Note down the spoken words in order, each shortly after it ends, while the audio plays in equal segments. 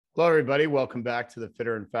Hello, everybody. Welcome back to the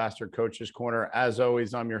Fitter and Faster Coaches Corner. As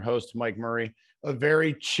always, I'm your host, Mike Murray. A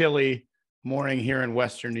very chilly morning here in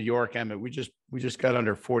Western New York, Emmett. We just got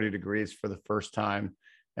under 40 degrees for the first time,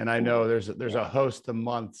 and I know there's a host of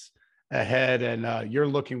months ahead, and you're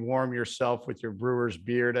looking warm yourself with your brewer's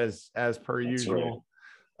beard as per That's usual.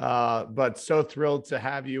 Right. But so thrilled to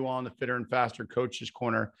have you on the Fitter and Faster Coaches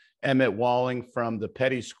Corner, Emmett Walling from the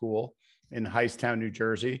Peddie School in Hightsown, New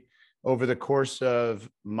Jersey. Over the course of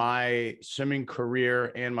my swimming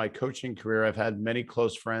career and my coaching career, I've had many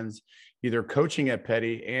close friends, either coaching at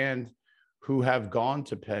Peddie and who have gone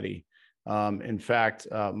to Peddie. In fact,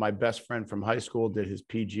 my best friend from high school did his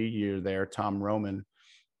PG year there, Tom Roman,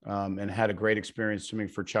 and had a great experience swimming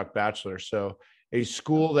for Chuck Bachelor. So a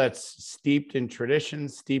school that's steeped in tradition,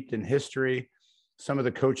 steeped in history. Some of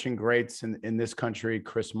the coaching greats in this country,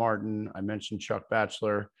 Chris Martin, I mentioned Chuck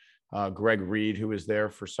Bachelor, Greg Reed, who was there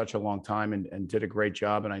for such a long time and did a great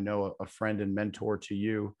job. And I know a friend and mentor to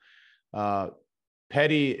you.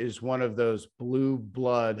 Peddie is one of those blue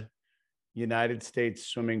blood United States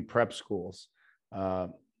swimming prep schools.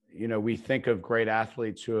 We think of great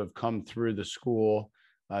athletes who have come through the school,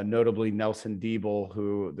 notably Nelson Diebel,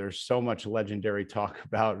 who there's so much legendary talk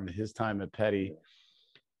about in his time at Peddie.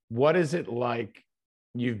 What is it like?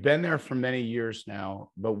 You've been there for many years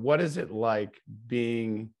now, but what is it like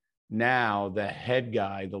being now the head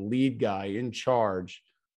guy, the lead guy in charge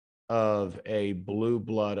of a blue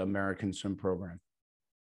blood American swim program?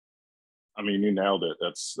 I mean, you nailed it.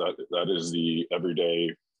 That is the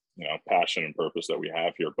everyday, passion and purpose that we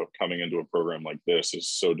have here. But coming into a program like this is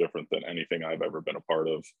so different than anything I've ever been a part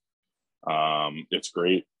of. It's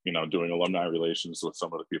great, doing alumni relations with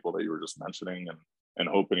some of the people that you were just mentioning, and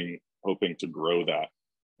hoping to grow that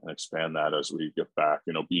and expand that as we get back.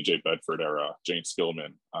 BJ Bedford era, Jane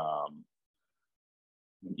Skillman,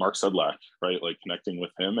 Mark Sedlak, right? Like connecting with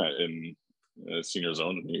him in senior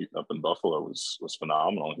zone up in Buffalo was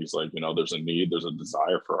phenomenal. He's like, there's a need, there's a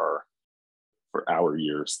desire for our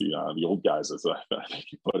years, the old guys, as I think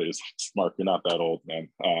he put it. Is Mark, you're not that old, man.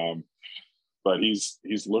 But he's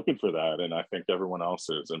looking for that, and I think everyone else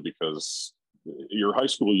is. And because your high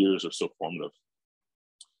school years are so formative,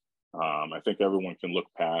 I think everyone can look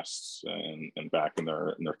past and back in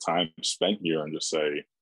their time spent here and just say,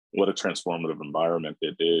 what a transformative environment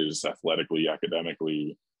it is, athletically,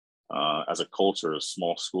 academically, as a culture. A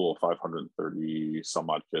small school, 530 some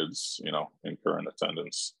odd kids, in current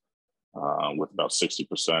attendance, with about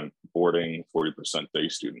 60% boarding, 40% day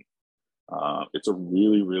student. It's a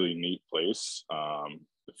really, really neat place.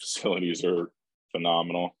 The facilities are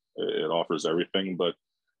phenomenal. It offers everything, but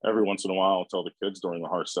every once in a while, I'll tell the kids during the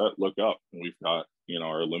hard set, look up. And we've got,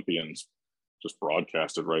 our Olympians just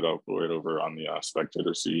broadcasted right over on the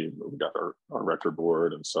spectator seat. We've got our record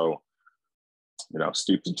board. And so,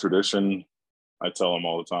 steeped in tradition, I tell them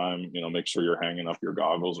all the time, make sure you're hanging up your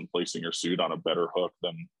goggles and placing your suit on a better hook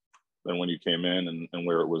than when you came in and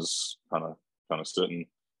where it was kind of sitting.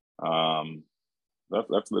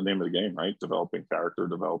 That's the name of the game, right? Developing character,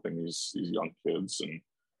 developing these young kids and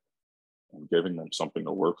giving them something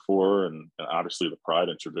to work for. And obviously the pride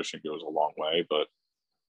and tradition goes a long way, but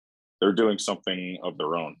they're doing something of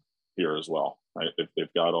their own here as well, right?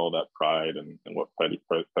 They've got all that pride and what Peddie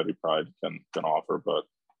pride can offer, but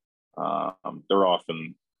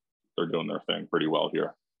they're doing their thing pretty well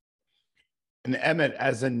here. And Emmett,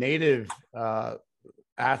 as a native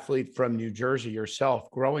athlete from New Jersey yourself,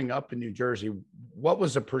 growing up in New Jersey, what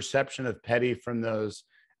was the perception of Peddie from those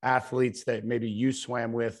athletes that maybe you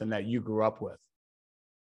swam with and that you grew up with?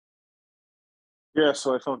 Yeah,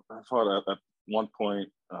 so I thought at one point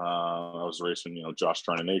I was racing, Josh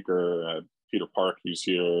Trinan-Aker, Peter Park, who's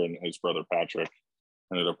here, and his brother Patrick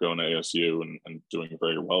ended up going to ASU and doing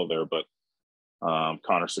very well there. But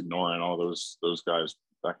Connor Signora and all those guys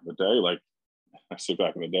back in the day, like I say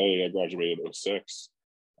back in the day, I graduated in 2006,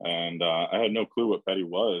 and I had no clue what Peddie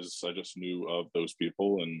was. I just knew of those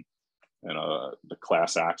people and the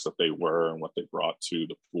class acts that they were and what they brought to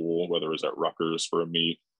the pool, whether it was at Rutgers for a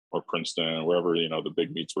meet or Princeton, wherever, the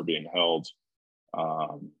big meets were being held.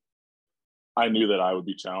 I knew that I would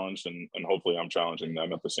be challenged, and hopefully I'm challenging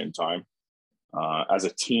them at the same time. As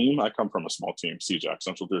a team, I come from a small team, CJAC,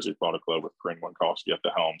 Central Jersey Aquatic Club, with Corinne Winkowski at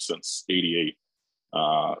the helm since '88.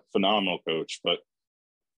 Phenomenal coach, but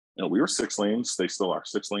we were 6 lanes. They still are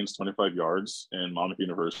 6 lanes, 25 yards in Monmouth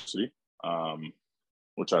University,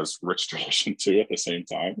 which has rich tradition too. At the same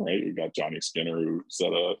time, right? You got Johnny Skinner, who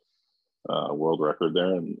set a world record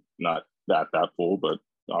there, and not that full, but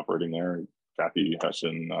operating there. Kathy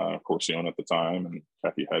Hessian, Corsione at the time, and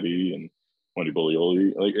Kathy Hetty and Wendy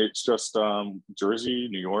Bullioli. Like, it's just Jersey,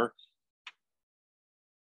 New York,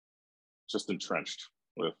 just entrenched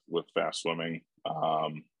with fast swimming.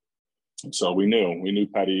 So we knew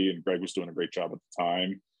Peddie and Greg was doing a great job at the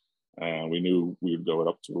time. And we knew we would go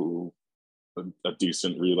up to a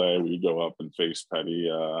decent relay. We'd go up and face Peddie.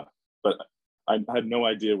 But I had no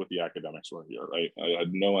idea what the academics were here, right? I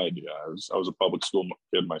had no idea. I was a public school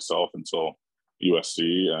kid myself until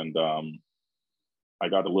USC, and I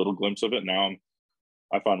got a little glimpse of it. Now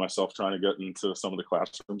I find myself trying to get into some of the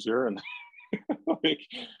classrooms here and like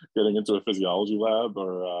getting into a physiology lab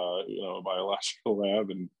or a biological lab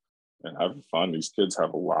and having fun. These kids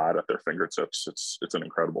have a lot at their fingertips. It's an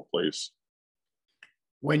incredible place.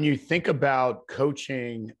 When you think about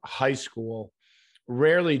coaching high school,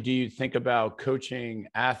 rarely do you think about coaching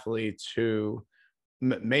athletes who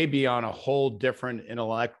may be on a whole different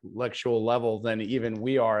intellectual level than even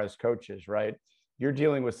we are as coaches, right? You're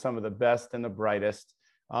dealing with some of the best and the brightest.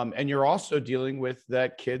 And you're also dealing with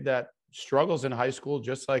that kid that struggles in high school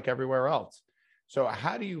just like everywhere else. So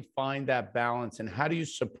how do you find that balance, and how do you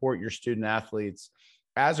support your student athletes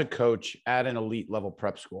as a coach at an elite level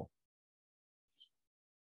prep school?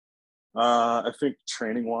 I think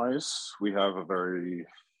training wise, we have a very,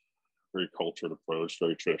 very cultured approach,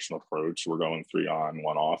 very traditional approach. We're going 3 on,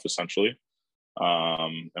 1 off essentially.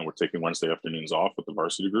 And we're taking Wednesday afternoons off with the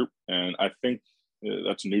varsity group. And I think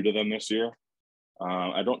that's new to them this year.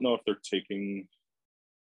 I don't know if they're taking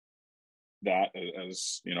that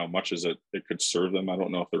as much as it could serve them. I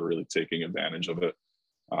don't know if they're really taking advantage of it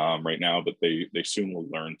right now, but they soon will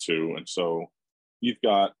learn to. And so you've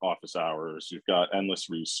got office hours, you've got endless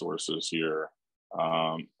resources here.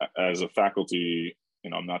 As a faculty,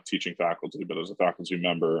 I'm not teaching faculty, but as a faculty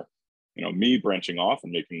member, me branching off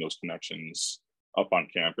and making those connections up on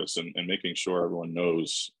campus and making sure everyone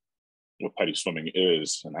knows what Peddie swimming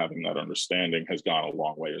is and having that understanding has gone a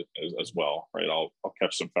long way as well, right? I'll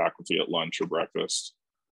catch some faculty at lunch or breakfast,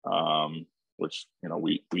 which,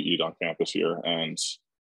 we eat on campus here, and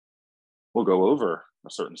we'll go over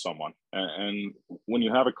a certain someone. And when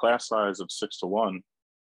you have a class size of 6 to 1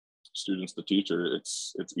 students to teacher,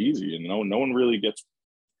 it's easy. And no one really gets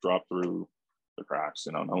dropped through the cracks,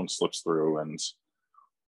 no one slips through. And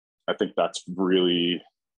I think that's really,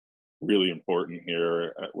 really important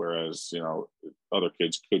here, whereas other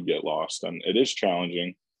kids could get lost. And it is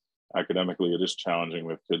challenging academically. It is challenging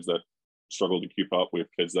with kids that struggle to keep up. We have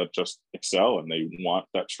kids that just excel and they want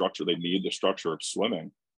that structure. They need the structure of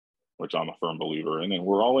swimming, which I'm a firm believer in. And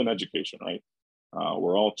we're all in education, right?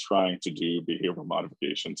 We're all trying to do behavioral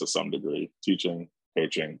modification to some degree, teaching,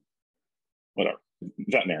 coaching, whatever,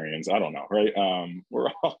 veterinarians, I don't know, right? We're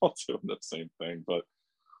all doing the same thing. But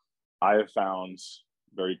I have found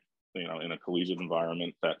very, in a collegiate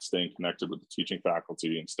environment, that staying connected with the teaching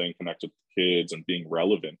faculty and staying connected to kids and being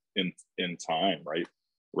relevant in time,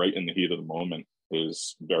 right in the heat of the moment,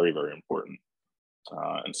 is very, very important.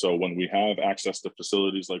 And so when we have access to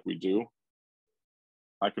facilities like we do,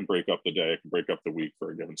 I can break up the day, I can break up the week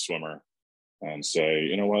for a given swimmer and say,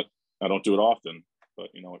 you know what, I don't do it often, but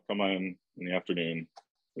come in the afternoon,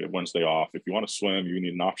 we have Wednesday off. If you want to swim, you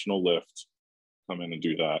need an optional lift, come in and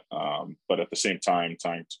do that. But at the same time,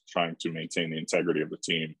 trying to maintain the integrity of the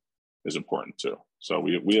team is important too. So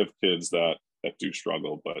we have kids that do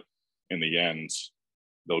struggle, but in the end,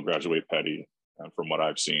 they'll graduate Peddie. And from what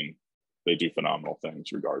I've seen, they do phenomenal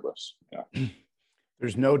things regardless. Yeah.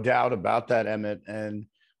 There's no doubt about that, Emmett. And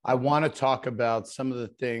I want to talk about some of the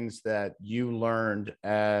things that you learned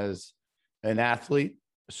as an athlete,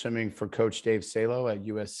 swimming for Coach Dave Salo at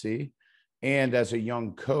USC, and as a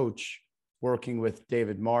young coach working with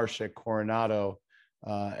David Marsh at Coronado,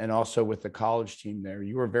 and also with the college team there.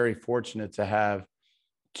 You were very fortunate to have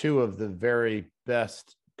 2 of the very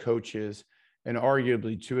best coaches and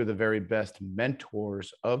arguably 2 of the very best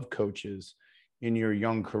mentors of coaches in your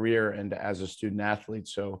young career and as a student athlete.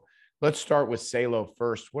 So let's start with Salo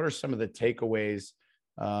first. What are some of the takeaways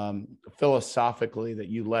philosophically that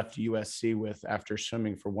you left USC with after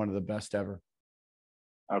swimming for one of the best ever?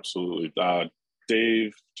 Absolutely.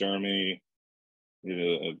 Dave, Jeremy,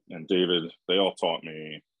 and David, they all taught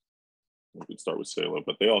me, we could start with Salo,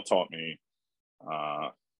 but they all taught me, I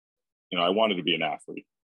wanted to be an athlete.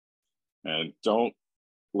 And don't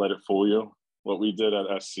let it fool you. What we did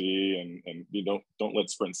at SC, and you don't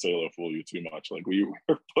let Sprint Salo fool you too much. Like, we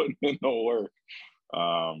were putting in the work.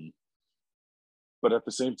 But at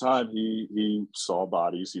the same time, he saw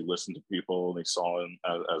bodies, he listened to people, and he saw them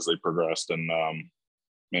as they progressed. And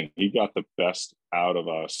man, he got the best out of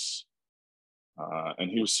us.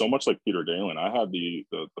 And he was so much like Peter Dalen. I had the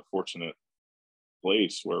fortunate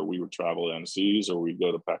place where we would travel to NCs, or we'd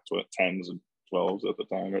go to Pac-10s and 12s at the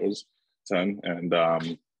time. It was 10. And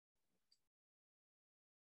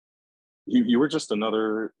you were just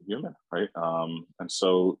another human, right? And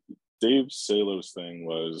so Dave Salo's thing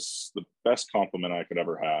was, the best compliment I could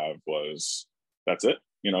ever have was, that's it,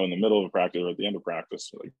 in the middle of a practice or at the end of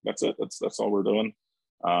practice, like, that's it, that's all we're doing.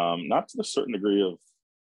 Not to the certain degree of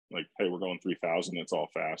like, hey, we're going 3,000, it's all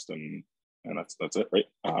fast, and that's it,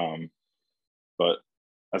 right? But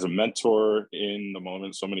as a mentor in the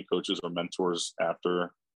moment, so many coaches are mentors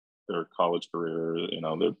after their college career,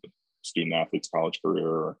 their student athletes' college career,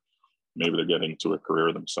 or maybe they're getting to a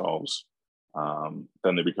career themselves.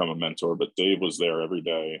 Then they become a mentor. But Dave was there every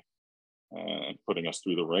day, putting us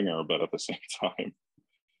through the ringer, but at the same time,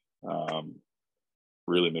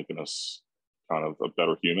 really making us kind of a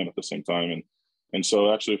better human at the same time. And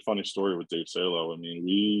so, actually, a funny story with Dave Salo. I mean,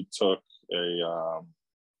 we took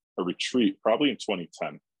a retreat probably in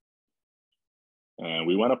 2010, and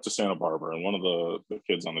we went up to Santa Barbara, and one of the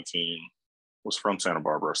kids on the team was from Santa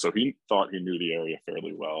Barbara, so he thought he knew the area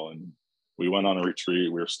fairly well. And we went on a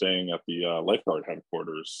retreat. We were staying at the lifeguard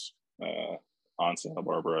headquarters on Santa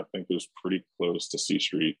Barbara. I think it was pretty close to C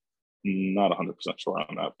Street. Not 100% sure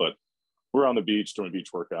on that, but we're on the beach doing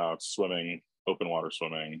beach workouts, swimming, open water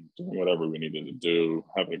swimming, doing whatever we needed to do,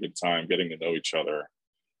 having a good time, getting to know each other.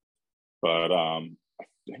 But I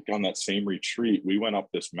think on that same retreat, we went up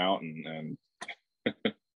this mountain, and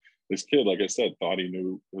this kid, like I said, thought he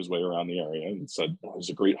knew his way around the area and said, oh, there's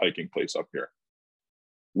a great hiking place up here.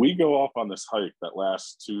 We go off on this hike that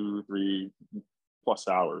lasts 2-3 plus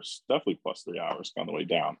hours, definitely plus 3 hours on the way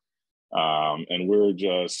down. And we're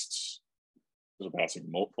just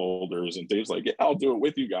passing folders, and Dave's like, yeah, I'll do it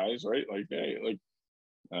with you guys, right? Like, hey, like,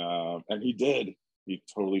 and he did. He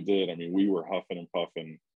totally did. I mean, we were huffing and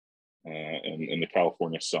puffing in the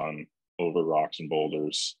California sun over rocks and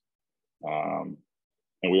boulders.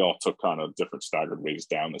 And we all took kind of different staggered ways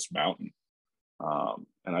down this mountain.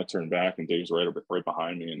 And I turned back, and Dave's right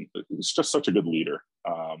behind me. And he's just such a good leader.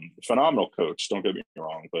 Phenomenal coach, don't get me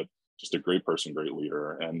wrong, but just a great person, great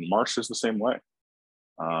leader. And Marsh is the same way.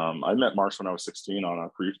 I met Marsh when I was 16 on a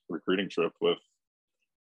recruiting trip with,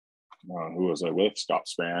 who was I with? Scott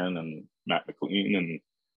Spann and Matt McLean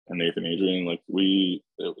and Nathan Adrian. Like,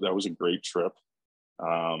 that was a great trip.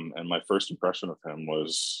 And my first impression of him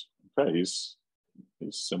was, okay, he's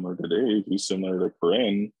similar to Dave. He's similar to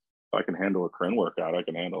Corinne. If I can handle a Corinne workout, I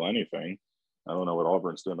can handle anything. I don't know what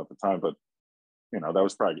Auburn's doing at the time, but that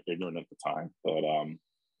was probably ignorant at the time. But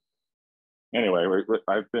anyway,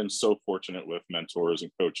 I've been so fortunate with mentors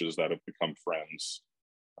and coaches that have become friends.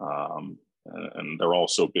 And they're all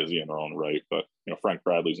so busy in their own right. But, Frank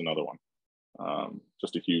Bradley's another one.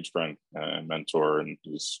 Just a huge friend and mentor, and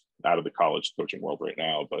he's out of the college coaching world right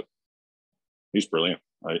now, but he's brilliant,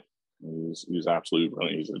 right? He's absolutely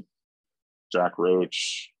brilliant. He's a Jack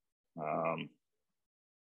Roach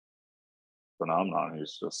phenomenon.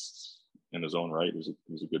 He's just in his own right.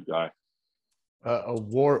 He's a good guy. A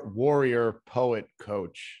warrior poet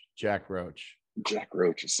coach, Jack Roach. Jack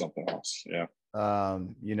Roach is something else. Yeah.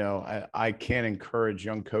 I can't encourage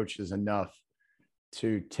young coaches enough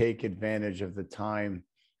to take advantage of the time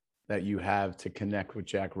that you have to connect with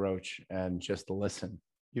Jack Roach and just listen.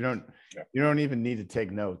 You don't even need to take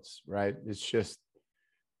notes, right? It's just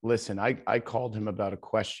listen. I called him about a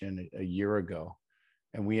question a year ago,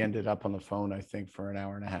 and we ended up on the phone, I think, for an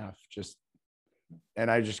hour and a half, and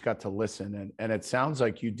I just got to listen. And it sounds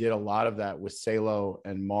like you did a lot of that with Salo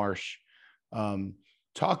and Marsh.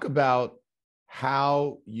 Talk about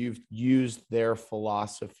how you've used their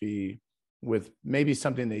philosophy with maybe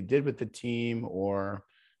something they did with the team, or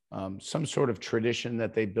some sort of tradition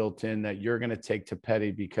that they built in that you're going to take to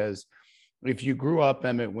Peddie. Because if you grew up,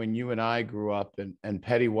 Emmett, when you and I grew up, and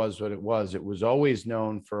Peddie was what it was always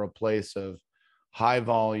known for a place of high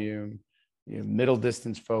volume, middle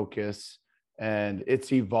distance focus, and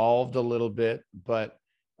it's evolved a little bit. But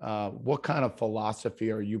what kind of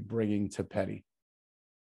philosophy are you bringing to Peddie?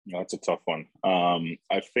 That's a tough one.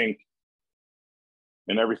 I think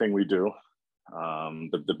in everything we do,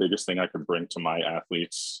 the biggest thing I can bring to my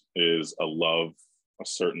athletes is a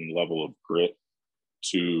certain level of grit,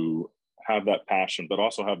 to have that passion, but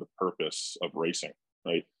also have the purpose of racing,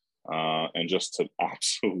 right? And just to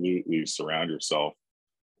absolutely surround yourself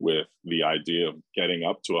with the idea of getting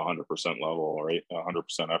up to 100% level, right? 100%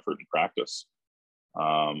 effort in practice.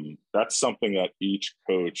 That's something that each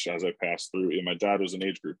coach, as I passed through, and my dad was an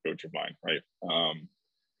age group coach of mine, right?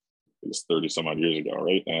 It was 30 some odd years ago,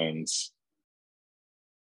 right? And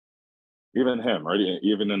even him, right?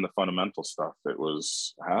 Even in the fundamental stuff, it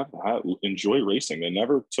was enjoy racing. They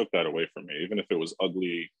never took that away from me, even if it was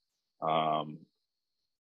ugly. I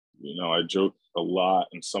joke a lot,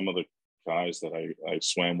 and some of the guys that I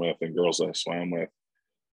swam with and girls that I swam with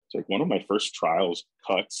like one of my first trials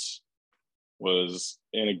cuts was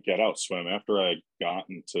in a get out swim. After I got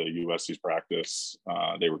into USC's practice,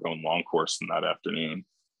 they were going long course in that afternoon.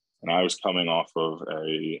 And I was coming off of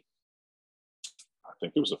I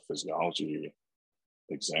think it was a physiology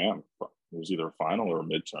exam. It was either a final or a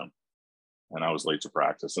midterm. And I was late to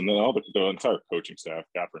practice. And then the entire coaching staff,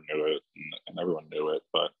 Catherine knew it, and everyone knew it.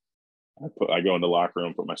 But I go into the locker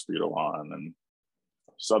room, put my Speedo on, and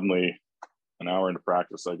suddenly, an hour into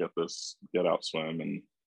practice, I get this get out swim, and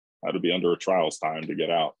I had to be under a trials time to get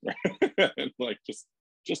out. And like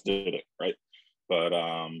just did it, right? But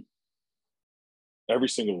every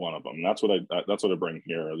single one of them. That's what I bring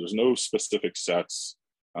here. There's no specific sets.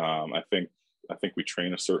 I think we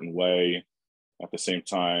train a certain way. At the same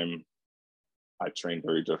time, I train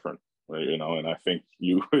very different, right? You know, and I think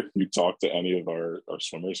you talk to any of our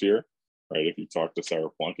swimmers here, right? If you talk to Sarah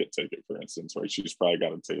Plunkett, take it for instance, right? She's probably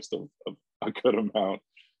got a taste of a good amount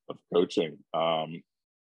of coaching.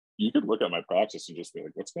 You could look at my practice and just be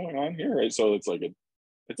like, what's going on here, right? So it's like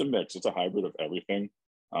it's a mix. It's a hybrid of everything,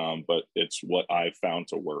 but it's what I found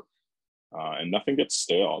to work, and nothing gets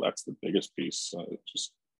stale. That's the biggest piece.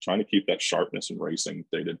 Just trying to keep that sharpness and racing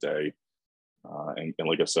day to day. And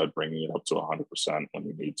like I said, bringing it up to 100% when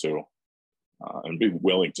you need to, and be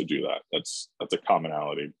willing to do that. That's a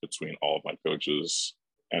commonality between all of my coaches,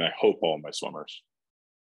 and I hope all of my swimmers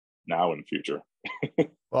now and future.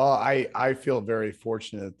 Well, I feel very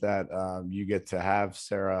fortunate that you get to have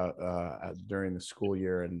Sarah during the school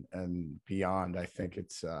year and beyond. I think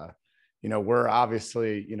it's we're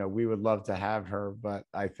obviously, we would love to have her, but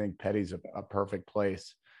I think Peddie's a perfect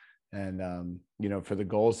place. And, for the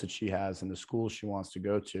goals that she has and the schools she wants to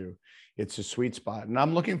go to, it's a sweet spot. And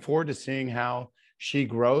I'm looking forward to seeing how she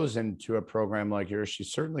grows into a program like yours.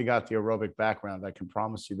 She's certainly got the aerobic background. I can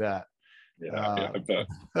promise you that. Yeah, I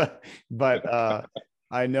bet. But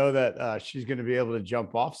I know that she's going to be able to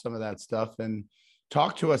jump off some of that stuff. And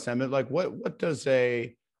talk to us, Emmett, like what does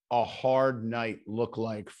a hard night look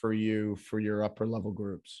like for you, for your upper level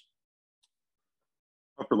groups?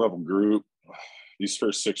 Upper level group, these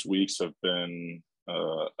first 6 weeks have been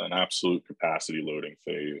an absolute capacity loading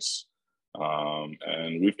phase.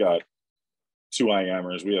 And we've got 2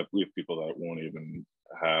 IMers. We have people that won't even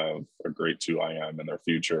have a grade 2 IM in their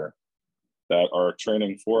future that are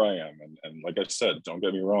training 4 IM. And like I said, don't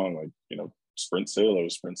get me wrong, like, sprint Salo,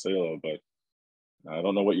 but I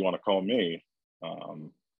don't know what you want to call me.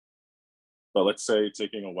 But let's say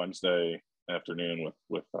taking a Wednesday afternoon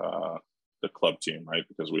with the club team, right?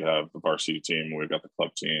 Because we have the varsity team, we've got the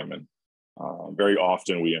club team, and very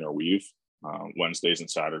often we interweave. Wednesdays and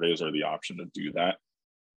Saturdays are the option to do that.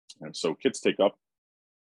 And so kids take up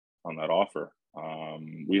on that offer.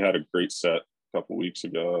 We had a great set a couple weeks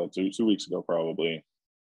ago, two weeks ago probably,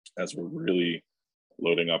 as we're really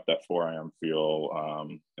loading up that 4 IM feel,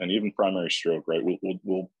 and even primary stroke, right?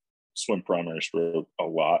 We'll swim primary stroke a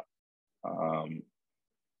lot.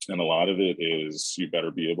 And a lot of it is you better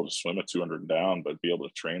be able to swim a 200 down, but be able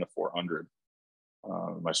to train a 400.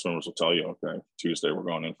 My swimmers will tell you, okay, Tuesday we're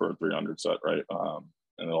going in for a 300 set, right?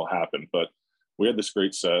 And it'll happen. But we had this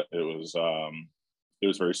great set. It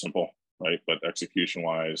was very simple, right? But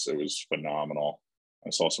execution-wise, it was phenomenal. I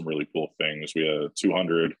saw some really cool things. We had a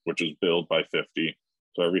 200, which is billed by 50.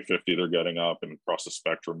 So every 50 they're getting up, and across the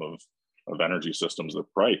spectrum of energy systems, they're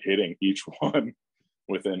probably hitting each one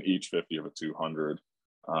within each 50 of a 200.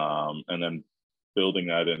 And then building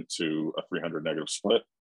that into a 300 negative split,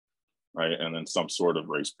 right? And then some sort of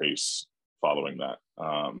race pace following that.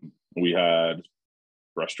 We had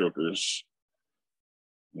breaststrokers,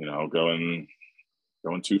 going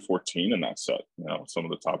 214 in that set. Some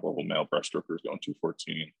of the top level male breaststrokers going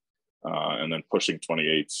 214, and then pushing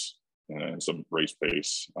 28s and some race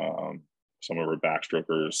pace. Some of our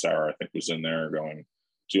backstrokers, Sarah, I think, was in there going.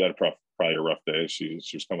 She had probably a rough day. She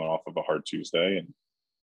was coming off of a hard Tuesday, and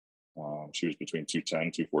she was between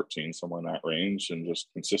 210, 214, somewhere in that range, and just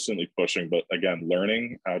consistently pushing. But again,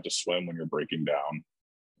 learning how to swim when you're breaking down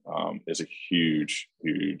is a huge,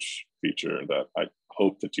 huge feature that I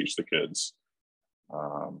hope to teach the kids,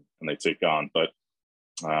 and they take on. But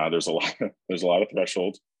there's a lot of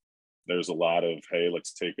threshold. There's a lot of, hey,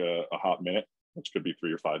 let's take a hot minute, which could be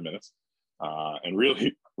 3 or 5 minutes, and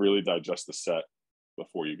really, really digest the set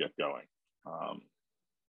before you get going.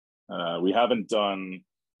 We haven't done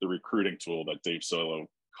the recruiting tool that Dave Salo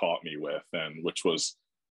caught me with, and which was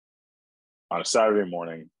on a Saturday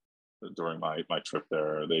morning during my trip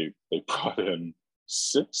there. They brought in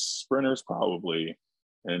 6 sprinters probably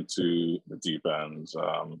into the deep ends,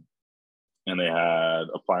 and they had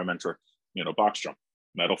a plyometric, box jump,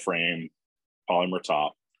 metal frame, polymer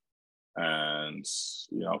top, And,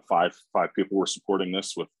 five people were supporting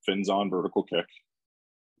this with fins on, vertical kick.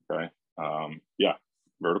 Okay. Yeah.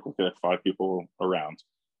 Vertical kick, 5 people around.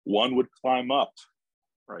 One would climb up,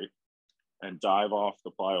 right, and dive off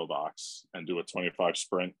the plyo box and do a 25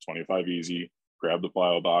 sprint, 25 easy, grab the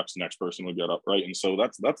plyo box, next person would get up, right? And so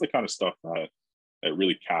that's the kind of stuff that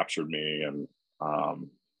really captured me. And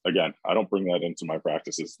again, I don't bring that into my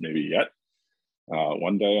practices maybe yet.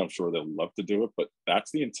 One day I'm sure they'll love to do it, but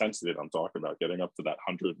that's the intensity that I'm talking about, getting up to that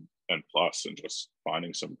 100 and plus and just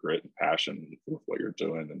finding some grit and passion with what you're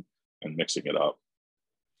doing and mixing it up.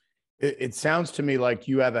 It sounds to me like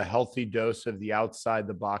you have a healthy dose of the outside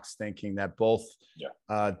the box thinking that both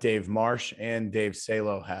Dave Marsh and Dave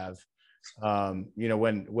Salo have.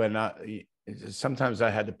 Sometimes I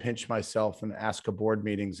had to pinch myself and ask a board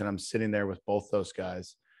meetings, and I'm sitting there with both those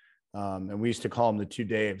guys. And we used to call them the two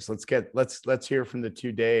Daves. Let's hear from the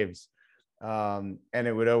two Daves. And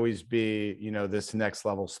it would always be, this next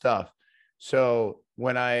level stuff. So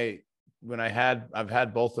I've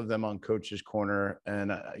had both of them on Coach's Corner,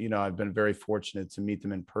 and I've been very fortunate to meet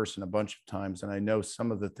them in person a bunch of times, and I know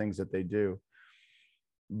some of the things that they do.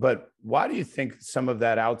 But why do you think some of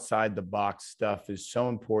that outside the box stuff is so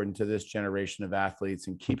important to this generation of athletes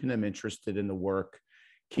and keeping them interested in the work,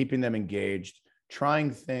 keeping them engaged,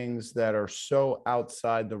 trying things that are so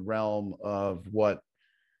outside the realm of what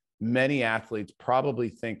many athletes probably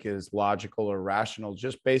think is logical or rational,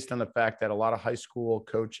 just based on the fact that a lot of high school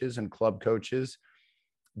coaches and club coaches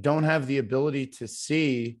don't have the ability to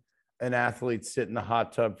see an athlete sit in the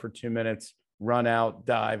hot tub for 2 minutes, run out,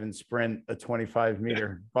 dive, and sprint a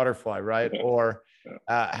 25-meter butterfly, right? Or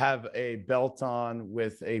have a belt on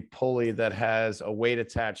with a pulley that has a weight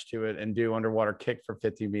attached to it and do underwater kick for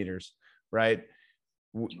 50 meters, right?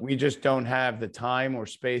 We just don't have the time or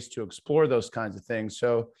space to explore those kinds of things.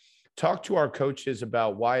 So talk to our coaches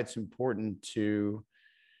about why it's important to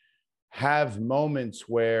have moments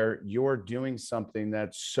where you're doing something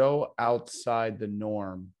that's so outside the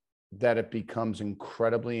norm that it becomes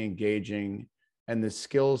incredibly engaging, and the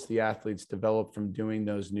skills the athletes develop from doing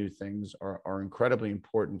those new things are incredibly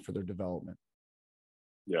important for their development.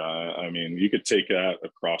 Yeah, I mean, you could take that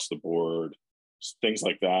across the board, things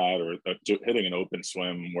like that, or hitting an open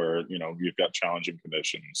swim where, you've got challenging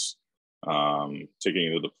conditions, taking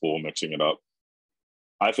it to the pool, mixing it up.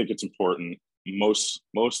 I think it's important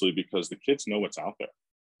mostly because the kids know what's out there.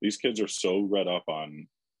 These kids are so read up on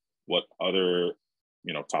what other,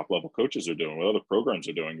 top level coaches are doing, what other programs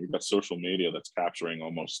are doing. We've got social media that's capturing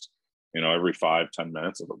almost, every 5-10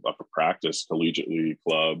 minutes of a practice, collegiately,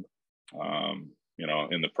 club,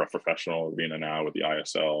 in the professional arena now with the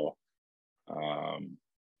ISL.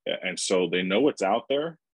 And so they know what's out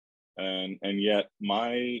there. And yet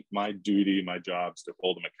my duty, my job is to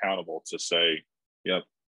hold them accountable to say, yeah,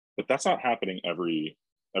 but that's not happening every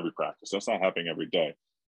practice. That's not happening every day.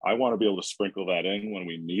 I want to be able to sprinkle that in when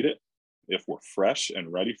we need it. If we're fresh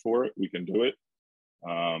and ready for it, we can do it.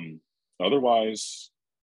 Otherwise,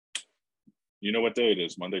 you know what day it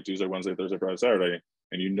is: Monday, Tuesday, Wednesday, Thursday, Friday, Saturday,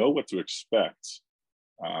 and you know what to expect.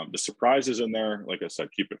 The surprises in there, like I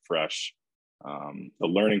said, keep it fresh. The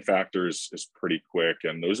learning factors is pretty quick,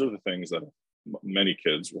 and those are the things that many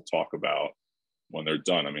kids will talk about when they're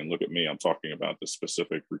done. I mean, look at me. I'm talking about the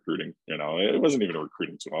specific recruiting. It wasn't even a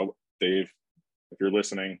recruiting tool. Dave, if you're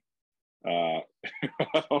listening, I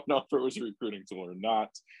don't know if it was a recruiting tool or not,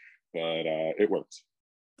 but it worked.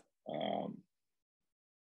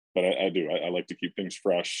 But I do. I like to keep things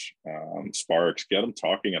fresh. Sparks, get them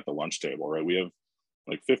talking at the lunch table, right? We have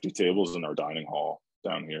like 50 tables in our dining hall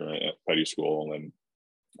down here at Peddie School, and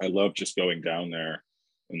I love just going down there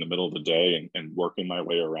in the middle of the day and working my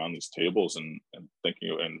way around these tables and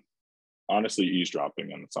thinking and honestly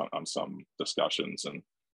eavesdropping on some discussions and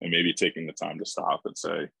maybe taking the time to stop and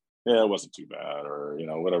say, yeah, it wasn't too bad, or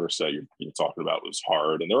whatever set you're talking about was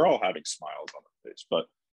hard, and they're all having smiles on their face. But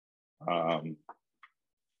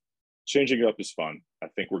changing it up is fun. I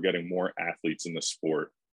think we're getting more athletes in the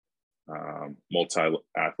sport,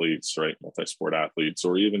 multi-athletes, right? Multi-sport athletes,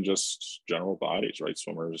 or even just general bodies, right?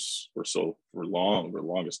 Swimmers were the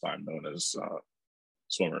longest time known as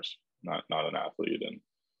swimmers, not an athlete. And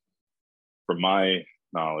from my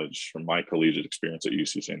knowledge, from my collegiate experience at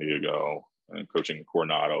UC San Diego and coaching in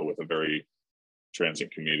Coronado with a very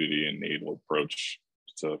transient community and naval approach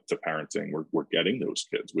to parenting, we're getting those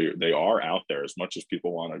kids. They are out there. As much as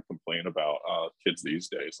people want to complain about kids these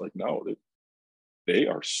days, like, no, they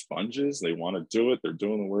are sponges. They want to do it. They're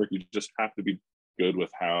doing the work. You just have to be good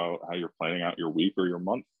with how you're planning out your week or your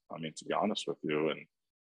month. I mean, to be honest with you. And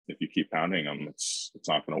if you keep pounding them, it's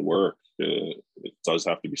not going to work. It does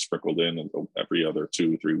have to be sprinkled in every other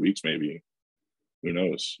 2-3 weeks, maybe. Who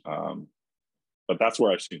knows? But that's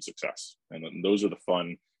where I've seen success, and those are the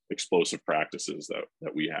fun, explosive practices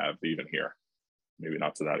that we have even here. Maybe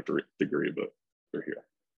not to that degree, but they're here.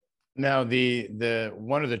 Now, the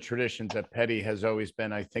one of the traditions at Peddie has always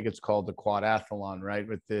been, I think it's called the quadathlon, right?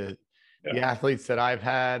 With the athletes that I've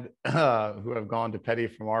had who have gone to Peddie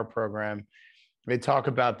from our program, they talk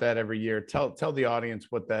about that every year. Tell the audience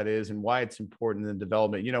what that is and why it's important in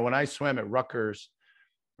development. You know, when I swam at Rutgers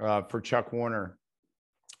for Chuck Warner,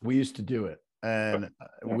 we used to do it, and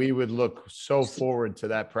we would look so forward to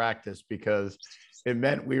that practice because it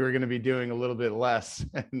meant we were going to be doing a little bit less,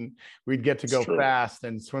 and we'd get to go fast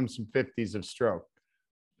and swim some 50s of stroke.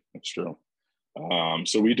 That's true.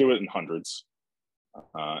 So we do it in hundreds,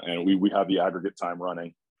 and we have the aggregate time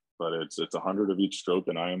running, but it's 100 of each stroke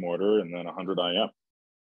in IM order, and then 100 IM.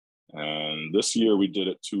 And this year we did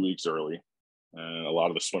it 2 weeks early, and a lot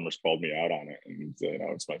of the swimmers called me out on it. And you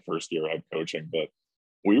know, it's my first year out coaching, but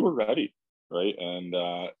we were ready. Right. And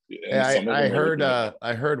I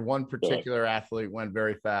heard one particular athlete went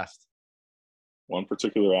very fast. One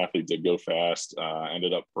particular athlete did go fast,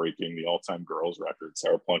 ended up breaking the all-time girls record.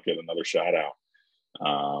 Sarah Plunkett, another shout out.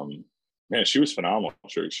 Man, she was phenomenal.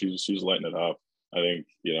 She was lighting it up. I think,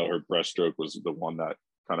 you know, her breaststroke was the one that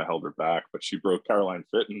kind of held her back, but she broke Caroline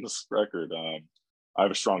Fitton's record. I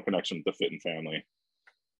have a strong connection with the Fitton family.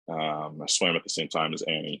 I swam at the same time as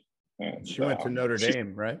Annie. And she went to Notre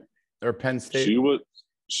Dame, right? Or Penn State?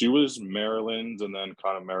 She was Maryland, and then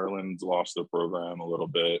kind of Maryland lost their program a little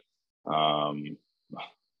bit. And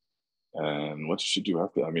what did she do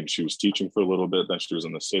after that? I mean, she was teaching for a little bit, then she was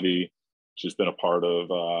in the city. She's been a part of,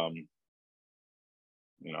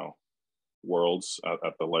 you know, worlds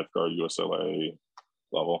at the lifeguard USLA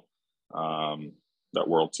level. That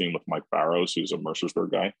world team with Mike Barrows, who's a Mercersburg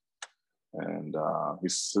guy. And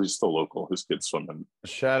he's still local. His kids swimming.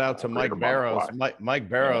 Shout out to Mike Barrows. Mike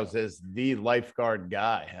Barrows is the lifeguard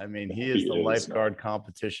guy. I mean, he is the lifeguard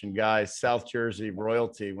competition guy, South Jersey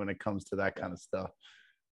royalty when it comes to that kind of stuff.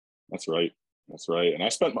 That's right. And I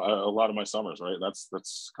spent a lot of my summers, right?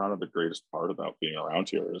 That's kind of the greatest part about being around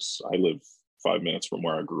here is I live 5 minutes from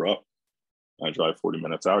where I grew up. I drive 40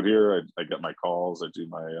 minutes out here. I get my calls. I do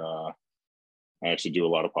my I actually do a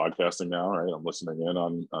lot of podcasting now, right? I'm listening in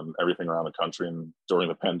on everything around the country. And during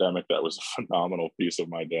the pandemic, that was a phenomenal piece of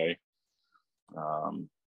my day. But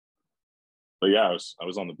yeah, I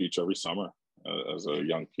was on the beach every summer as a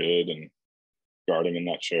young kid and guarding in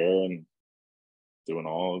that chair and doing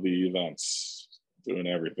all of the events, doing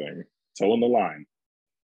everything, towing the line.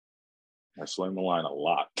 I swam the line a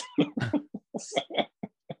lot.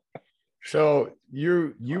 So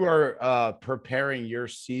you are preparing your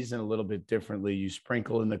season a little bit differently. You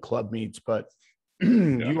sprinkle in the club meets, but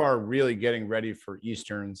you are really getting ready for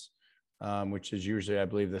Easterns, which is usually, I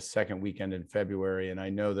believe, the second weekend in February. And I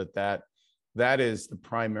know that is the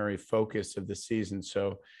primary focus of the season.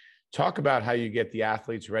 So talk about how you get the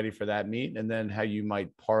athletes ready for that meet, and then how you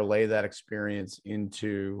might parlay that experience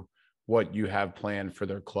into what you have planned for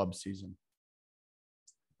their club season.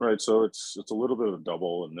 Right. So it's a little bit of a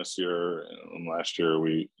double. And this year and last year,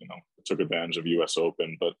 we, you know, took advantage of US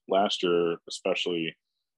Open, but last year, especially,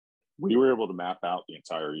 we were able to map out the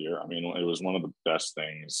entire year. I mean, it was one of the best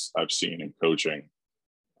things I've seen in coaching.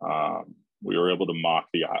 We were able to mock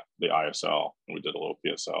the ISL, and we did a little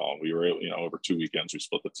PSL. We were able, you know, over 2 weekends, we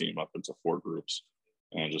split the team up into 4 groups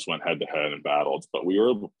and just went head to head and battled. But we were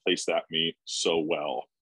able to place that meet so well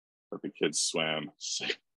that the kids swam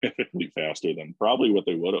significantly faster than probably what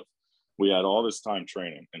they would have. We had all this time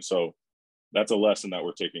training. And so that's a lesson that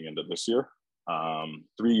we're taking into this year.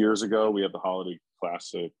 3 years ago, we had the Holiday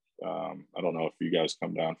Classic. I don't know if you guys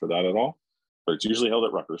come down for that at all, but it's usually held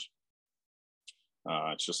at Rutgers.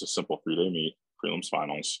 It's just a simple 3-day meet, prelims,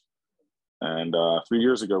 finals. And 3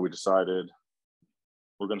 years ago, we decided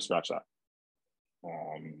we're going to scratch that.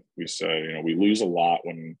 We say, you know, we lose a lot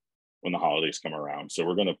when the holidays come around. So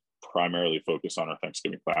we're going to primarily focus on our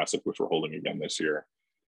Thanksgiving Classic, which we're holding again this year.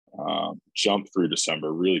 Jump through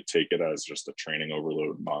December, really take it as just a training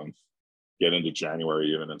overload month. Get into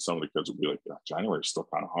January even, and some of the kids will be like, yeah, January is still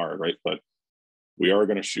kind of hard, right? But we are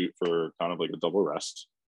going to shoot for kind of like a double rest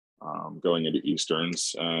going into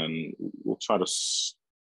Easterns, and we'll try to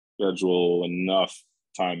schedule enough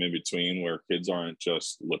time in between where kids aren't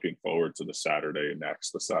just looking forward to the Saturday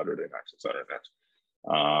next.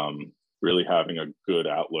 Really having a good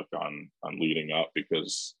outlook on leading up,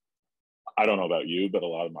 because I don't know about you, but a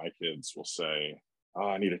lot of my kids will say, oh,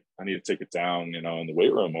 I need to take it down, in the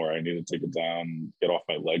weight room, or I need to take it down, get off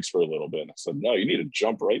my legs for a little bit. And I said, no, you need to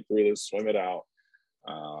jump right through this, swim it out,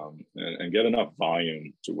 and get enough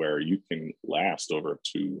volume to where you can last over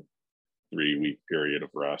a 2-3 week period of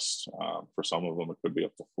rest. For some of them, it could be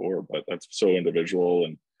up to 4, but that's so individual.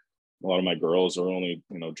 And a lot of my girls are only,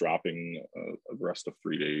 dropping a rest of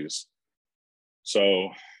 3 days. So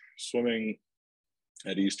swimming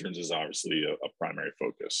at Easterns is obviously a primary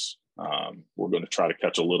focus. We're going to try to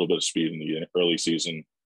catch a little bit of speed in the early season.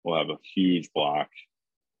 We'll have a huge block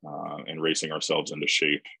and racing ourselves into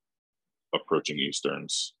shape approaching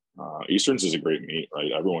Easterns. Easterns is a great meet,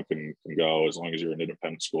 right? Everyone can go as long as you're an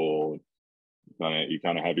independent school. You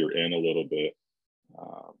kind of have your in a little bit.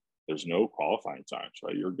 There's no qualifying times,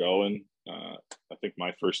 right? You're going. I think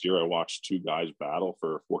my first year I watched 2 guys battle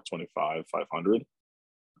for 425, 500.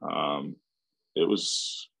 It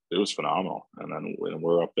was phenomenal. And then when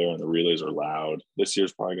we're up there and the relays are loud, this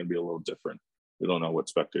year's probably going to be a little different. We don't know what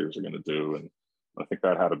spectators are going to do. And I think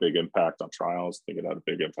that had a big impact on trials. I think it had a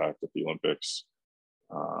big impact at the Olympics.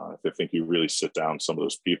 I think you really sit down some of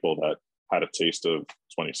those people that had a taste of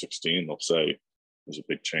 2016, they'll say there's a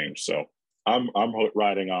big change. So I'm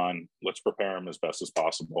riding on, let's prepare them as best as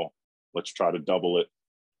possible. Let's try to double it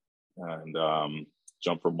and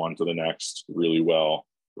jump from one to the next really well,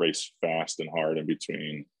 race fast and hard in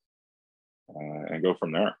between, and go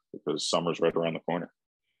from there, because summer's right around the corner.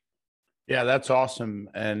 Yeah, that's awesome.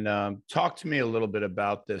 And talk to me a little bit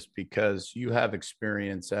about this, because you have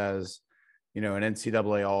experience as, an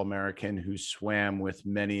NCAA All-American who swam with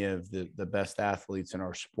many of the best athletes in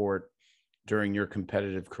our sport during your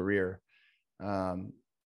competitive career.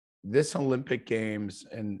 This Olympic Games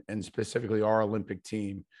and specifically our Olympic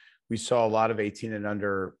team, we saw a lot of 18 and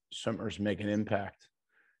under swimmers make an impact.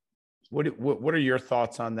 What are your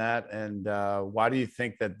thoughts on that? And why do you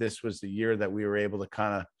think that this was the year that we were able to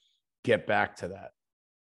kind of get back to that?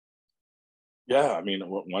 Yeah, I mean,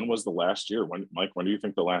 when was the last year? Mike, when do you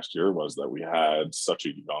think the last year was that we had such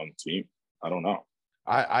a young team? I don't know.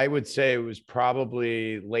 I would say it was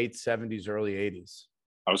probably late 70s, early 80s.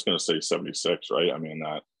 I was going to say 76, right? I mean,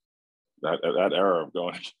 that era of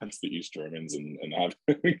going against the East Germans and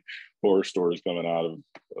having horror stories coming out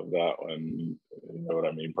of that one, you know what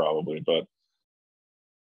I mean, probably. But,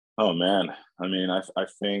 oh, man, I mean, I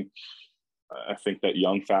think that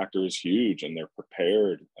young factor is huge, and they're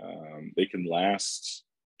prepared. They can last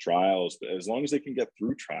trials, but as long as they can get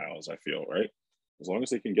through trials, I feel, right? As long as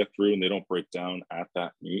they can get through and they don't break down at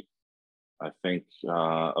that meet, I think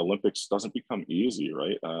Olympics doesn't become easy,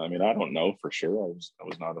 right? I mean, I don't know for sure. I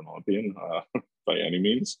was not an Olympian by any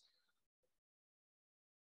means,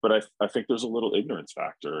 but I think there's a little ignorance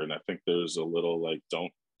factor, and I think there's a little like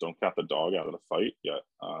don't cut the dog out of the fight yet,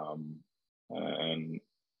 and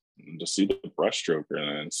to see the breaststroke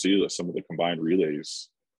and see some of the combined relays,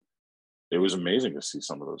 it was amazing to see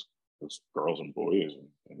some of those girls and boys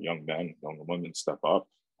and young men, young women step up.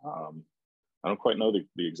 I don't quite know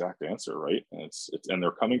the exact answer, right? And and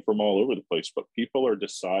they're coming from all over the place, but people are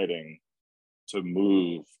deciding to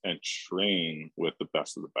move and train with the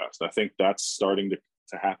best of the best. I think that's starting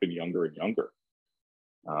to happen younger and younger.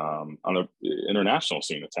 On the international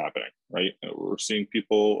scene, it's happening, right? We're seeing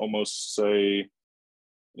people almost say,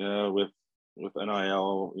 yeah, with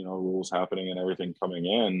NIL, rules happening and everything coming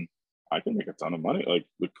in, I can make a ton of money. Like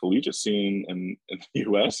the collegiate scene in the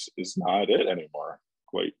US is not it anymore,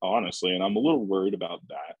 quite honestly. And I'm a little worried about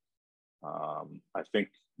that. I think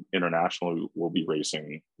internationally we'll be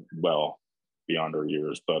racing well beyond our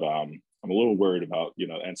years, but I'm a little worried about,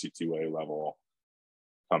 NCAA level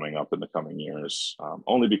coming up in the coming years,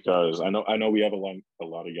 only because I know we have a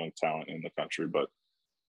lot of young talent in the country, but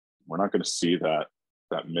we're not going to see that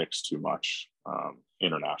mix too much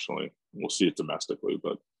internationally. We'll see it domestically,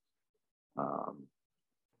 but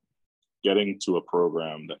getting to a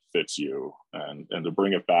program that fits you and to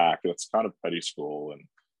bring it back, that's kind of Peddie School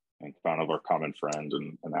and kind of our common friend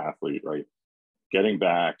and athlete, right? Getting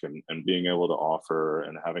back and being able to offer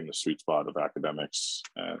and having the sweet spot of academics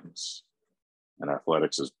and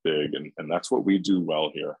athletics is big, and that's what we do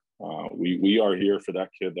well here. We are here for that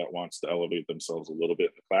kid that wants to elevate themselves a little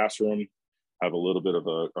bit in the classroom, have a little bit of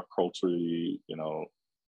a culturally,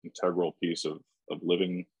 integral piece of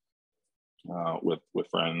living with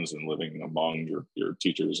friends and living among your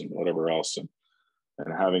teachers and whatever else, and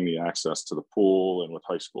having the access to the pool and with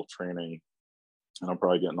high school training. And I'm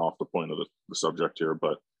probably getting off the point of the subject here,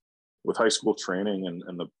 but with high school training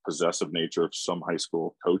and the possessive nature of some high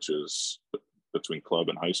school coaches, between club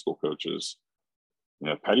and high school coaches,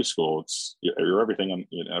 Peddie School, you're everything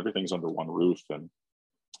everything's under one roof, and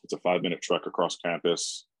it's a 5-minute trek across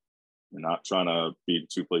campus. You're not trying to be in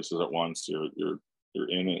two places at once. You're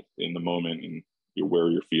in it in the moment, and you're where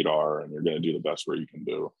your feet are, and you're going to do the best where you can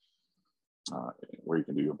do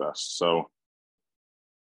your best. So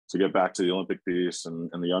to get back to the Olympic piece and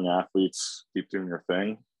the young athletes, keep doing your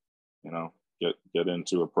thing, get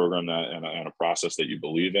into a program and a process that you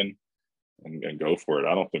believe in, and go for it.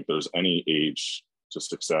 I don't think there's any age to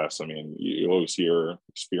success. I mean, you always hear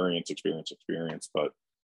experience, but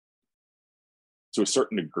to a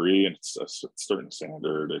certain degree, and it's a certain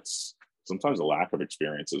standard, it's sometimes a lack of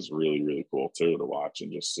experience is really, really cool too, to watch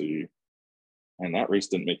and just see, and that race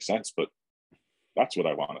didn't make sense, but that's what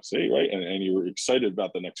I want to see, right? And you were excited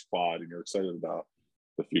about the next quad, and you're excited about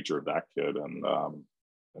the future of that kid and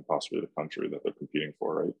possibly the country that they're competing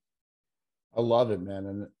for, right? I love it,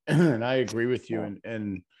 man. And I agree with you.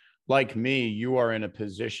 And like me, you are in a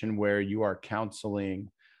position where you are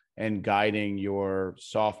counseling and guiding your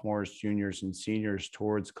sophomores, juniors, and seniors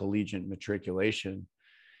towards collegiate matriculation.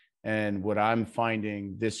 And what I'm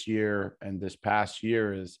finding this year and this past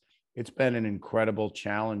year is it's been an incredible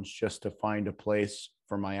challenge just to find a place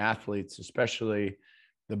for my athletes, especially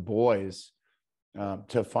the boys,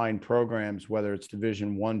 to find programs, whether it's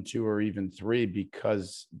Division 1, 2, or even 3,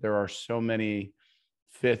 because there are so many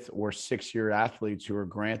 5th or 6th year athletes who are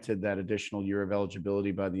granted that additional year of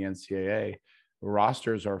eligibility by the NCAA. The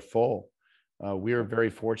rosters are full. We are very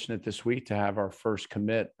fortunate this week to have our first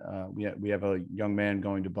commit. We have a young man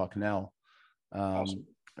going to Bucknell, Awesome.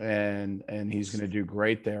 and he's going to do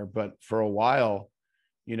great there. But for a while,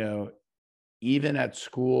 even at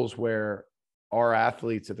schools where our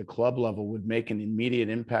athletes at the club level would make an immediate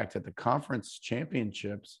impact at the conference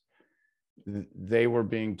championships, they were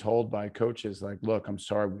being told by coaches like, look, I'm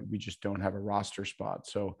sorry, we just don't have a roster spot.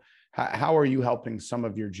 So how are you helping some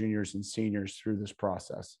of your juniors and seniors through this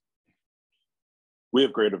process? We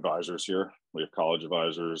have great advisors here. We have college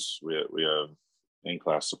advisors. We have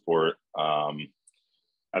in-class support.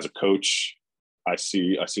 As a coach, I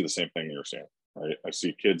see the same thing you're saying, right? I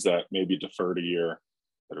see kids that maybe deferred a year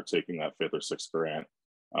that are taking that 5th or 6th grant.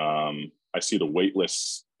 I see the wait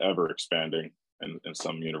lists ever expanding in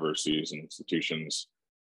some universities and institutions,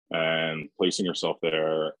 and placing yourself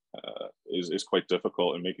there is quite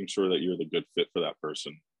difficult, and making sure that you're the good fit for that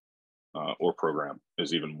person or program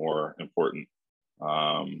is even more important.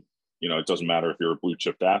 It doesn't matter if you're a blue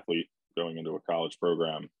chipped athlete going into a college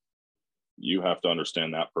program, you have to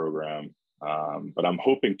understand that program. But I'm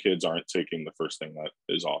hoping kids aren't taking the first thing that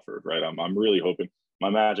is offered, right? I'm really hoping. My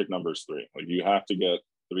magic number is 3. Like, you have to get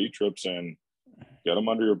 3 trips in, get them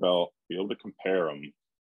under your belt, be able to compare them.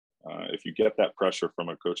 If you get that pressure from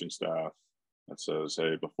a coaching staff that says,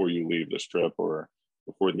 hey, before you leave this trip or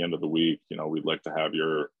before the end of the week, we'd like to have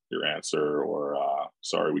your answer, or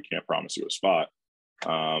sorry, we can't promise you a spot.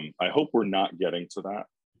 I hope we're not getting to that.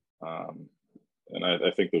 And I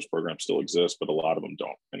think those programs still exist, but a lot of them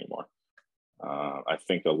don't anymore. I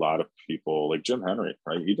think a lot of people like Jim Henry,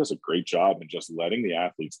 right? He does a great job in just letting the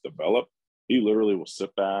athletes develop. He literally will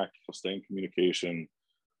sit back, he'll stay in communication.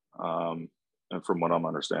 And from what I'm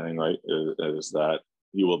understanding, right, is that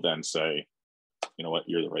he will then say, you know what,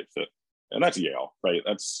 you're the right fit. And that's Yale, right?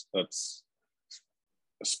 That's a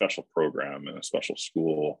special program and a special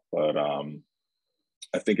school. But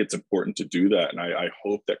I think it's important to do that. And I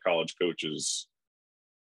hope that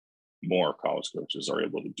more college coaches are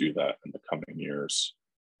able to do that in the coming years,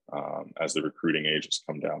 as the recruiting ages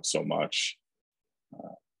come down so much.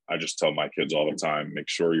 I just tell my kids all the time, make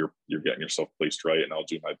sure you're getting yourself placed right, and I'll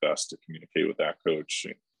do my best to communicate with that coach,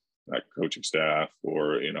 that coaching staff,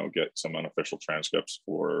 or get some unofficial transcripts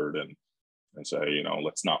forward and say,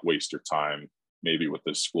 let's not waste your time maybe with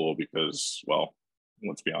this school, because, well,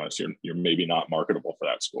 let's be honest, you're maybe not marketable for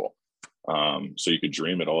that school. So you could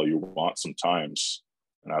dream it all you want sometimes,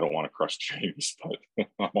 and I don't want to crush dreams, but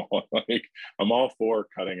I'm all for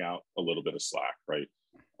cutting out a little bit of slack, right,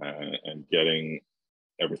 and getting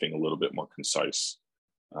everything a little bit more concise.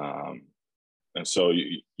 And so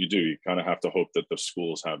you kind of have to hope that the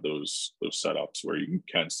schools have those setups where you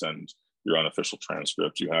can send your unofficial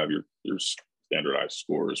transcripts, you have your standardized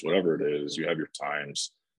scores, whatever it is, you have your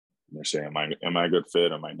times, and they're saying, am I a good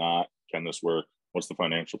fit? Am I not? Can this work? What's the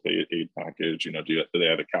financial aid package? Do they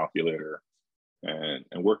have a calculator? And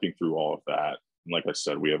working through all of that. And like I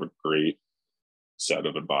said, we have a great set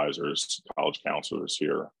of advisors, college counselors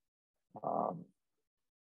here,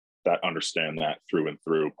 that understand that through and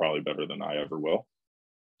through probably better than I ever will.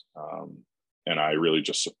 And I really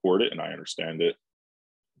just support it, and I understand it.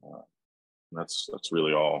 That's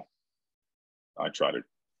really all I try to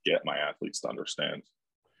get my athletes to understand.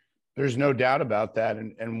 There's no doubt about that.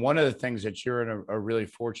 And one of the things that you're in a really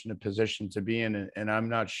fortunate position to be in, and I'm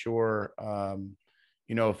not sure,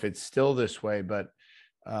 if it's still this way, but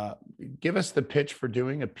give us the pitch for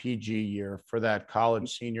doing a PG year for that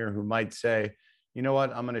college senior who might say, you know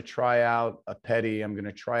what, I'm going to try out a Peddie, I'm going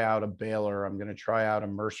to try out a Baylor, I'm going to try out a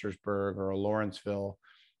Mercersburg or a Lawrenceville,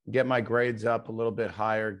 get my grades up a little bit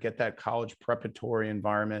higher, get that college preparatory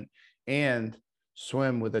environment, and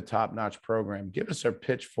swim with a top-notch program. Give us a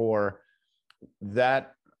pitch for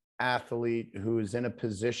that athlete who is in a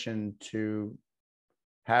position to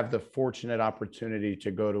have the fortunate opportunity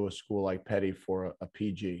to go to a school like Peddie for a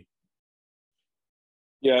PG.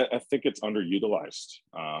 Yeah, I think it's underutilized.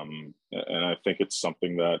 And I think it's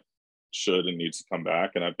something that should and needs to come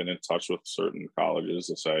back. And I've been in touch with certain colleges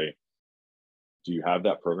to say, do you have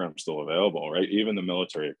that program still available, right? Even the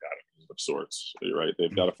military academies of sorts, right?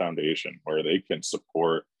 They've got a foundation where they can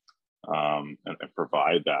support and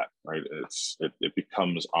provide that, right? It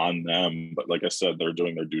becomes on them. But like I said, they're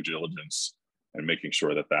doing their due diligence and making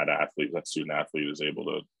sure that that student athlete is able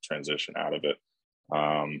to transition out of it.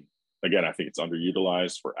 Again, I think it's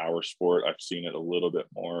underutilized for our sport. I've seen it a little bit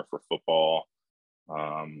more for football.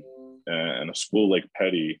 And a school like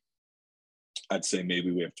Peddie, I'd say maybe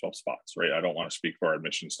we have 12 spots, right? I don't want to speak for our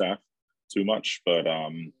admission staff too much, but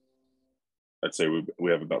I'd say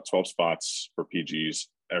we have about 12 spots for PGs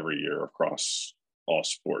every year across all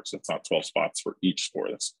sports. That's not 12 spots for each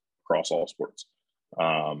sport. That's across all sports.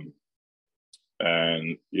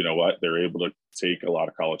 And you know what? They're able to take a lot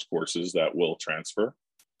of college courses that will transfer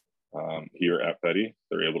here at Peddie.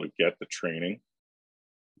 They're able to get the training.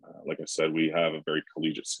 Like I said, we have a very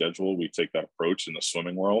collegiate schedule. We take that approach in the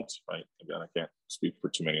swimming world, right? Again, I can't speak for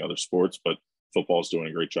too many other sports, but football's doing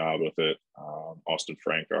a great job with it. Austin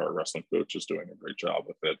Frank, our wrestling coach, is doing a great job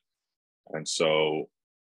with it. And so,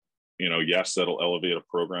 yes, that'll elevate a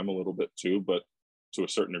program a little bit too, but to a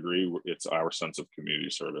certain degree, it's our sense of community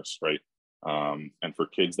service, right? And for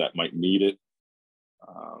kids that might need it,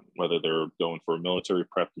 whether they're going for a military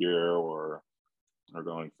prep year or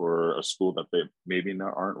going for a school that they maybe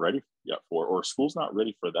aren't ready yet for, or school's not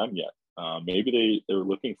ready for them yet. Maybe they're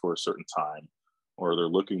looking for a certain time, or they're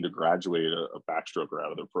looking to graduate a backstroker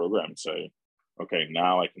out of their program and say, okay,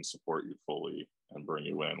 now I can support you fully and bring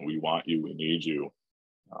you in. We want you, we need you.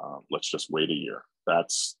 Let's just wait a year.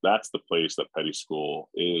 That's the place that Peddie School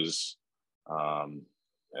is.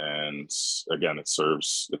 And again, it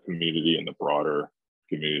serves the community and the broader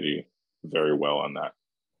community very well in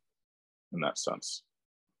that sense.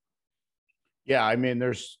 Yeah, I mean,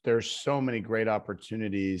 there's so many great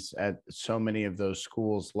opportunities at so many of those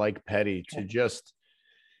schools like Peddie to just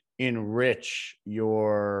enrich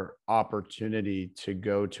your opportunity to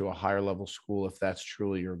go to a higher level school if that's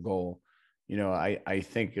truly your goal. I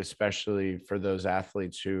think especially for those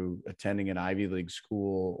athletes who attending an Ivy League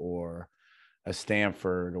school or a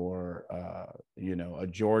Stanford or a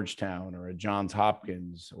Georgetown or a Johns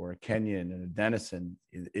Hopkins or a Kenyon and a Denison,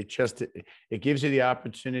 it gives you the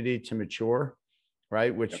opportunity to mature,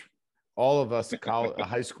 right? Which all of us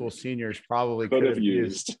high school seniors probably could have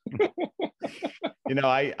used.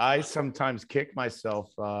 I sometimes kick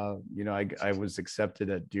myself. I was accepted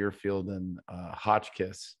at Deerfield and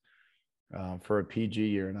Hotchkiss for a PG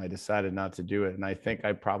year, and I decided not to do it. And I think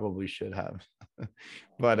I probably should have,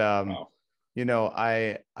 but wow.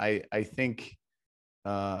 I think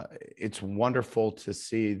it's wonderful to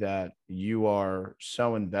see that you are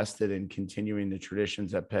so invested in continuing the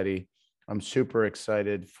traditions at Peddie. I'm super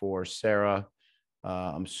excited for Sarah.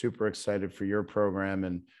 I'm super excited for your program.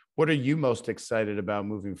 And what are you most excited about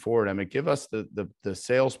moving forward? I mean, give us the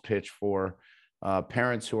sales pitch for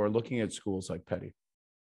parents who are looking at schools like Peddie.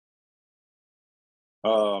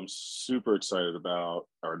 I'm super excited about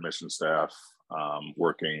our admission staff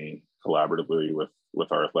working collaboratively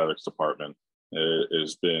with our athletics department. It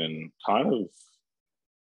has been kind of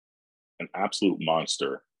an absolute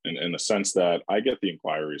monster in the sense that I get the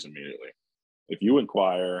inquiries immediately. If you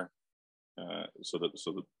inquire, so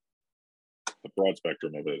the broad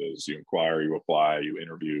spectrum of it is you inquire, you apply, you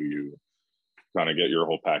interview, you kind of get your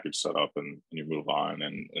whole package set up and you move on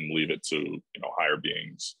and leave it to higher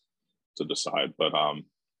beings to decide. But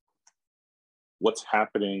what's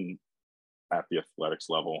happening at the athletics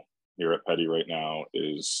level here at Peddie right now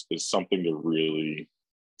is something to really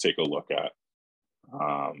take a look at.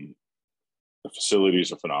 The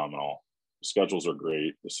facilities are phenomenal. The schedules are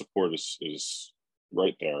great. The support is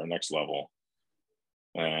right there, next level.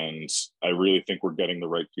 And I really think we're getting the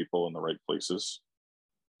right people in the right places,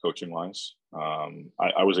 coaching wise.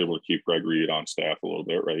 I was able to keep Greg Reed on staff a little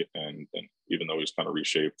bit, right? And even though he's kind of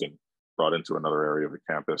reshaped and brought into another area of the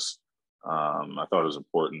campus, I thought it was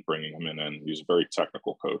important bringing him in. He's a very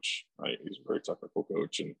technical coach, right? He's a very technical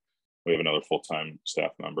coach. And we have another full-time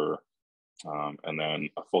staff member, and then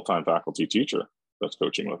a full-time faculty teacher that's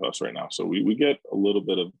coaching with us right now. So we get a little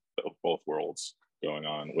bit of both worlds going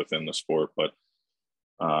on within the sport. But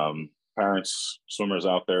parents, swimmers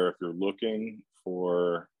out there, if you're looking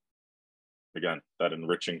for, again, that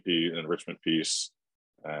enrichment piece,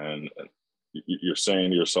 and you're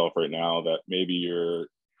saying to yourself right now that maybe you're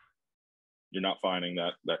not finding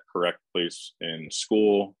that correct place in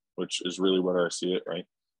school, which is really where I see it, right?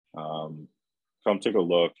 Come take a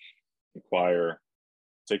look, inquire,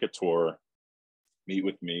 take a tour, meet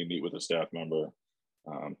with me, meet with a staff member,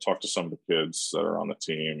 talk to some of the kids that are on the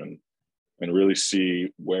team, and really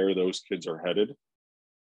see where those kids are headed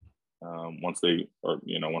once the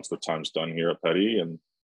time's done here at Peddie, and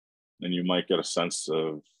then you might get a sense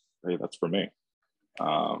of, hey, that's for me.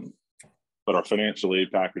 But our financial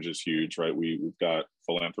aid package is huge, right? We've got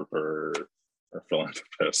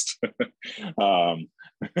philanthropist,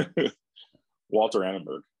 Walter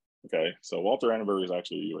Annenberg. Okay, so Walter Annenberg is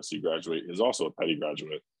actually a USC graduate. He's also a Peddie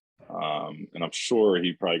graduate, and I'm sure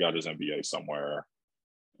he probably got his MBA somewhere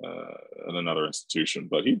at another institution.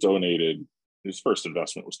 But he donated. His first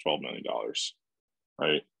investment was $12 million,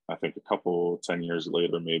 right? I think 10 years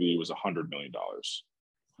later, maybe it was $100 million.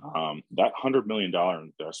 That $100 million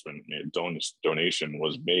investment donation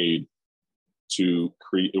was made to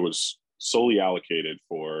create. It was solely allocated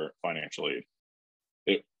for financial aid.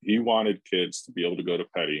 He wanted kids to be able to go to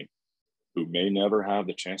Peddie who may never have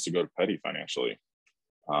the chance to go to Peddie financially.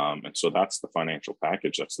 And so that's the financial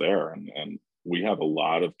package that's there. And we have a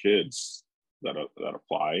lot of kids that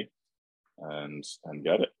apply and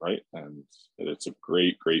get it, right? And it's a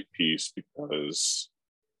great piece because,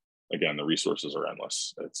 again, the resources are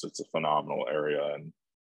endless. It's a phenomenal area. And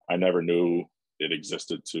I never knew it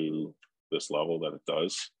existed to this level that it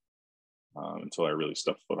does until I really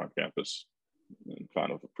stepped foot on campus and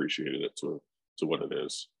kind of appreciated it to what it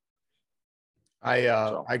is.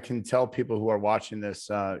 I can tell people who are watching this,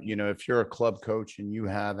 if you're a club coach and you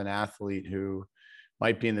have an athlete who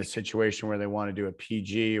might be in the situation where they want to do a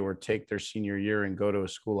PG or take their senior year and go to a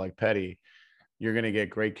school like Peddie, you're going to get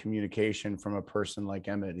great communication from a person like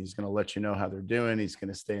Emmett. He's going to let you know how they're doing. He's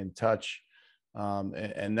going to stay in touch.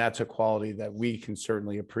 And that's a quality that we can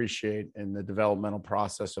certainly appreciate in the developmental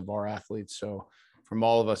process of our athletes. So from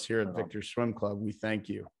all of us here at Victor Swim Club, we thank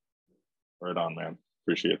you. Right on, man.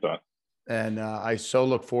 Appreciate that. And I so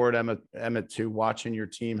look forward, Emmett, to watching your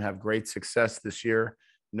team have great success this year.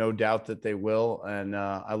 No doubt that they will. And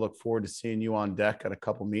I look forward to seeing you on deck at a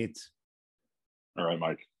couple meets. All right,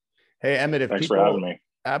 Mike. Hey, Emmett, thanks for having me.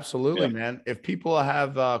 Absolutely, yeah. Man. If people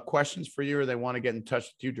have questions for you or they want to get in touch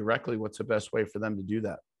with you directly, what's the best way for them to do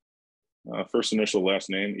that? First initial, last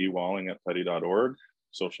name, ewalling@peddie.org.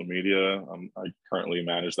 Social media, I currently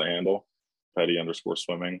manage the handle,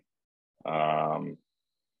 Peddie_swimming.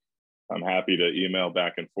 I'm happy to email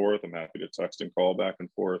back and forth. I'm happy to text and call back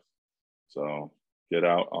and forth. So get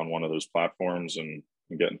out on one of those platforms and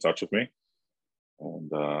get in touch with me.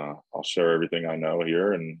 And I'll share everything I know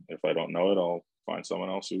here. And if I don't know it, I'll find someone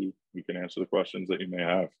else who can answer the questions that you may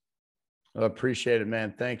have. I appreciate it,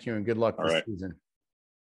 man. Thank you, and good luck this season.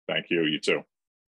 Thank you. You too.